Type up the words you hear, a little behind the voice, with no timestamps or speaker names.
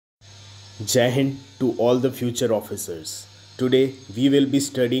Jai Hind to all the future officers. Today we will be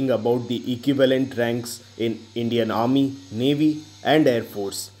studying about the equivalent ranks in Indian Army, Navy and Air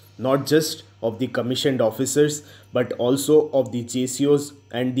Force, not just of the commissioned officers but also of the JCOs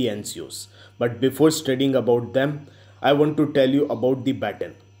and the NCOs. But before studying about them, I want to tell you about the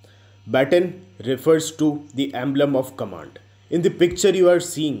baton. Baton refers to the emblem of command. In the picture you are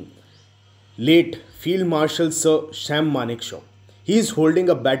seeing, late Field Marshal Sir Sham Manekshaw. He is holding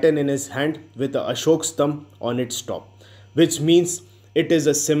a baton in his hand with a Ashok stamp on its top, which means it is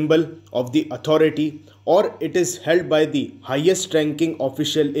a symbol of the authority or it is held by the highest ranking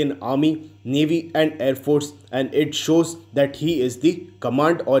official in Army, Navy and Air Force, and it shows that he is the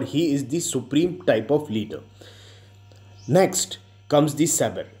command or he is the supreme type of leader. Next comes the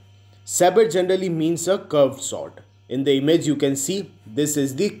saber. Saber generally means a curved sword. In the image you can see this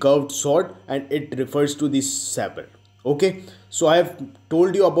is the curved sword and it refers to the saber. Okay, so I have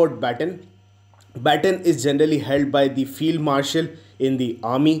told you about baton. Baton is generally held by the field marshal in the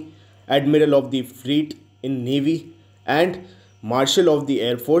army, admiral of the fleet in navy and marshal of the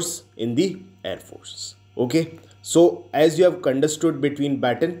air force in the air force. Okay, so as you have understood between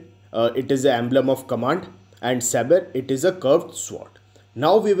baton, it is an emblem of command and saber, it is a curved sword.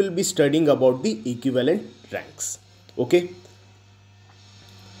 Now we will be studying about the equivalent ranks. Okay,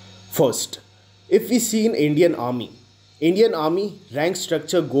 first, if we see in Indian Army rank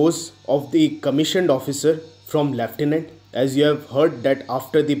structure goes of the commissioned officer from lieutenant, as you have heard that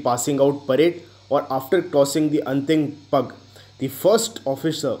after the passing out parade or after crossing the Anting Pug, the first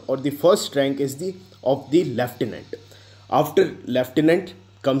officer or the first rank is the of the lieutenant. After lieutenant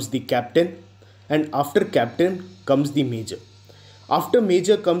comes the captain and after captain comes the major. After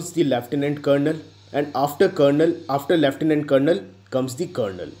major comes the lieutenant colonel and after lieutenant colonel comes the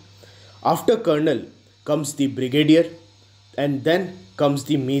colonel. After colonel comes the brigadier and then comes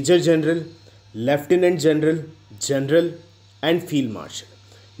the major general, lieutenant general, general and field marshal.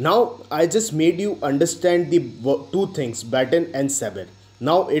 Now I just made you understand the two things, baton and saber.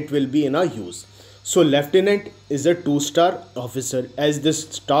 Now it will be in our use. So lieutenant is a 2-star officer, as the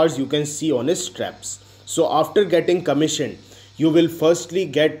stars you can see on his straps. So after getting commissioned, you will firstly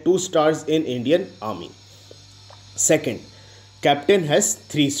get 2 stars in Indian Army. Second, captain has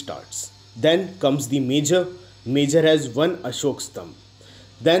 3 stars. Then comes the major. Major has 1 Ashok stamp.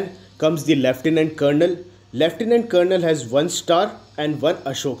 Then comes the lieutenant colonel. Lieutenant colonel has 1 star and 1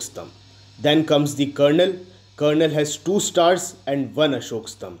 Ashok stamp. Then comes the colonel. Colonel has 2 stars and 1 Ashok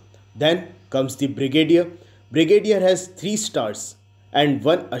stamp. Then comes the brigadier. Brigadier has 3 stars and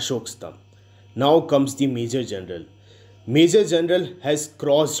 1 Ashok stamp. Now comes the major general. Major general has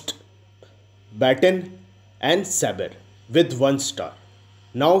crossed baton and saber with 1 star.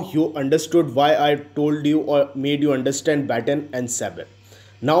 Now you understood why I told you or made you understand baton and saber.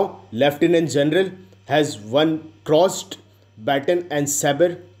 Now lieutenant general has 1 crossed baton and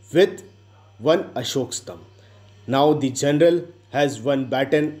saber with 1 Ashok stamp. Now the general has 1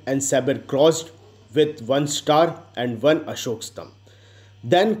 baton and saber crossed with 1 star and 1 Ashok stamp.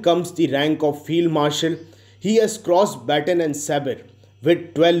 Then comes the rank of field marshal. He has crossed baton and saber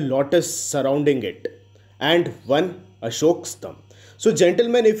with 12 lotus surrounding it and 1 Ashok stamp. So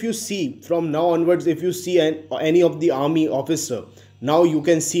gentlemen, if you see from now onwards, if you see any of the army officer, now you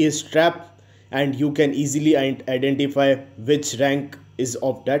can see his strap and you can easily identify which rank is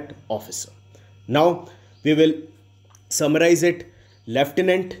of that officer. Now we will summarize it.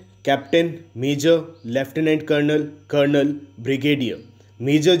 Lieutenant, captain, major, lieutenant colonel, colonel, brigadier,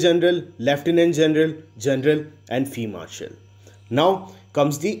 major general, lieutenant general, general and field marshal. Now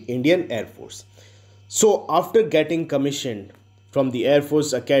comes the Indian Air Force. So after getting commissioned from the Air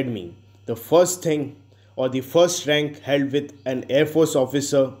Force Academy, the first thing or the first rank held with an Air Force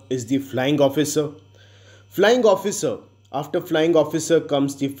officer is the flying officer. Flying officer, after flying officer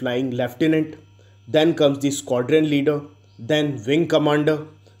comes the flying lieutenant, then comes the squadron leader, then wing commander,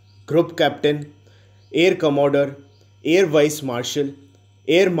 group captain, air commodore, air vice marshal,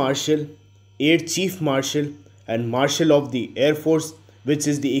 air marshal, air chief marshal and marshal of the Air Force, which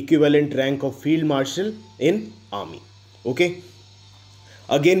is the equivalent rank of field marshal in army. Okay.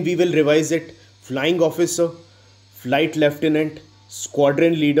 Again we will revise it. Flying officer, flight lieutenant,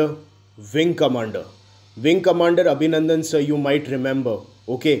 squadron leader, wing commander. Wing commander Abhinandan sir, you might remember.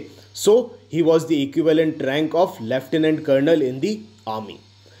 Okay. So he was the equivalent rank of lieutenant colonel in the army.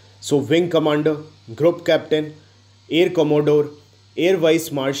 So wing commander, group captain, air commodore, air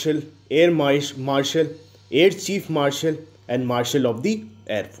vice marshal, air marshal, air chief marshal and marshal of the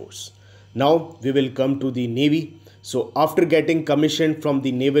Air Force. Now we will come to the Navy. So after getting commissioned from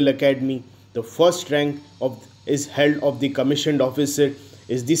the Naval Academy, the first rank is held of the commissioned officer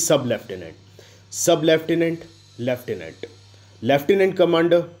is the sub-lieutenant. Sub-lieutenant, lieutenant. Lieutenant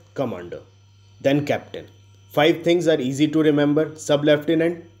commander, commander. Then captain. Five things are easy to remember.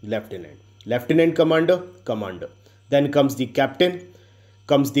 Sub-lieutenant, lieutenant. Lieutenant commander, commander. Then comes the captain,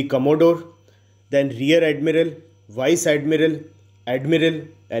 comes the commodore, then rear admiral, vice admiral, admiral,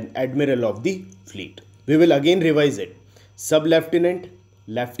 and admiral of the fleet. We will again revise it. Sub-lieutenant,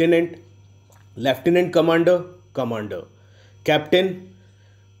 lieutenant, lieutenant commander, commander, captain,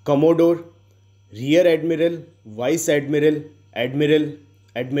 commodore, rear admiral, vice admiral, admiral,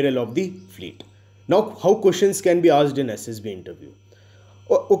 admiral of the fleet. Now, how questions can be asked in SSB interview?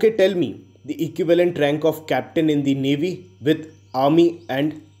 Okay, tell me the equivalent rank of captain in the Navy with Army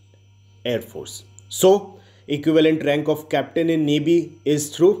and Air Force. So, equivalent rank of captain in Navy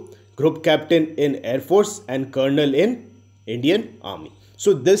is through group captain in Air Force and colonel in Indian Army.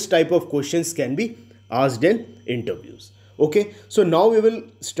 So, this type of questions can be asked in interviews. Okay, so now we will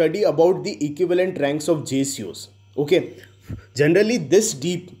study about the equivalent ranks of JCOs. Okay, generally this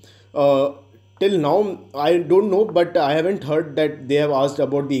deep till now I don't know, but I haven't heard that they have asked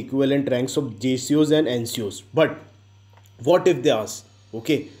about the equivalent ranks of JCOs and NCOs. But what if they ask?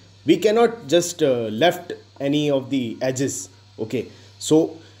 Okay, we cannot just left any of the edges. Okay,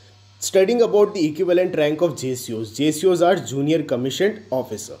 so studying about the equivalent rank of JCOs. JCOs are junior commissioned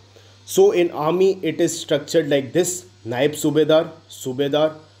officer. So in army it is structured like this: Naib Subedar,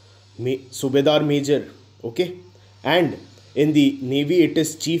 Subedar Major. Okay, and in the Navy it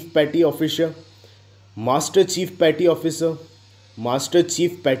is Chief Petty Officer, Master Chief Petty Officer, Master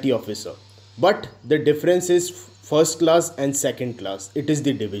Chief Petty Officer. But the difference is first class and second class. It is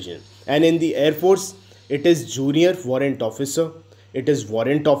the division. And in the Air Force it is Junior Warrant Officer, it is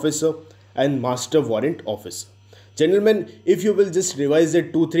Warrant Officer, and Master Warrant Officer. Gentlemen, if you will just revise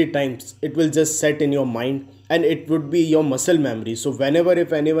it 2-3 times, it will just set in your mind and it would be your muscle memory. So whenever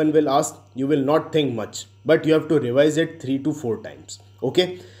if anyone will ask, you will not think much, but you have to revise it 3 to 4 times.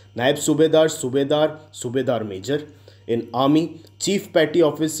 Okay, Naib Subedar, Subedar, Subedar Major. In Army, Chief Petty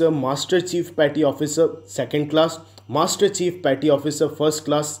Officer, Master Chief Petty Officer second class, Master Chief Petty Officer first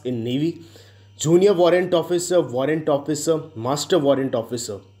class. In Navy, Junior Warrant Officer, Master Warrant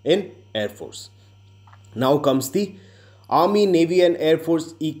Officer in Air Force. Now comes the Army, Navy and Air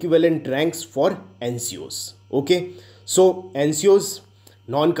Force equivalent ranks for NCOs. Okay, so NCOs,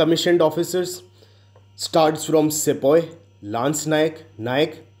 non-commissioned officers, starts from Sepoy, Lance Naik,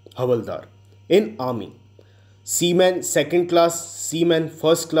 Naik, Havaldar. In Army, Seaman second class, Seaman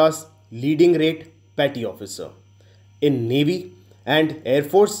first class, leading rate, Petty Officer. In Navy and Air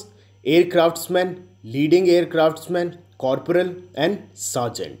Force, Aircraftsman, leading aircraftsman, Corporal and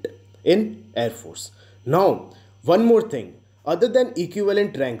Sergeant. In Air Force. Now, one more thing, other than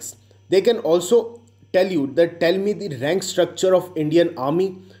equivalent ranks, they can also tell me the rank structure of Indian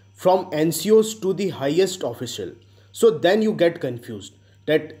Army from NCOs to the highest official. So then you get confused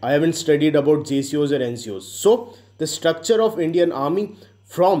that I haven't studied about JCOs or NCOs. So the structure of Indian Army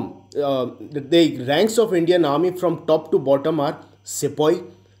from the ranks of Indian Army from top to bottom are Sepoy,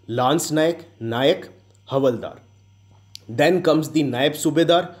 Lance Naik, Naik, Havaldar. Then comes the Naib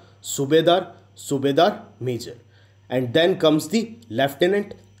Subedar, Subedar Major. And then comes the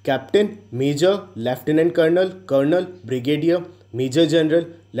Lieutenant, Captain, Major, Lieutenant Colonel, Colonel, Brigadier, Major General,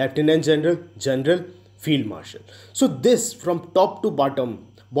 Lieutenant General, General, Field Marshal. So this from top to bottom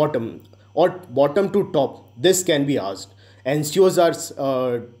or bottom to top, this can be asked. NCOs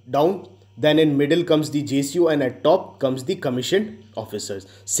are down, then in middle comes the JCO and at top comes the commissioned officers.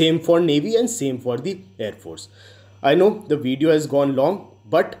 Same for Navy and same for the Air Force. I know the video has gone long,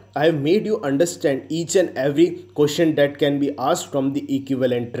 but I have made you understand each and every question that can be asked from the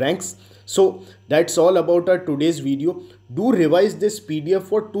equivalent ranks. So that's all about our today's video. Do revise this PDF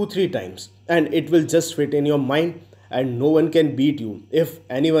for 2-3 times and it will just fit in your mind and no one can beat you. If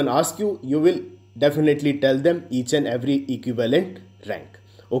anyone asks you, you will definitely tell them each and every equivalent rank.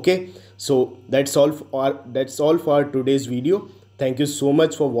 Okay, so that's all for today's video. Thank you so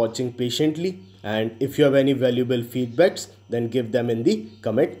much for watching patiently, and if you have any valuable feedbacks, then give them in the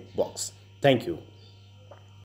comment box. Thank you.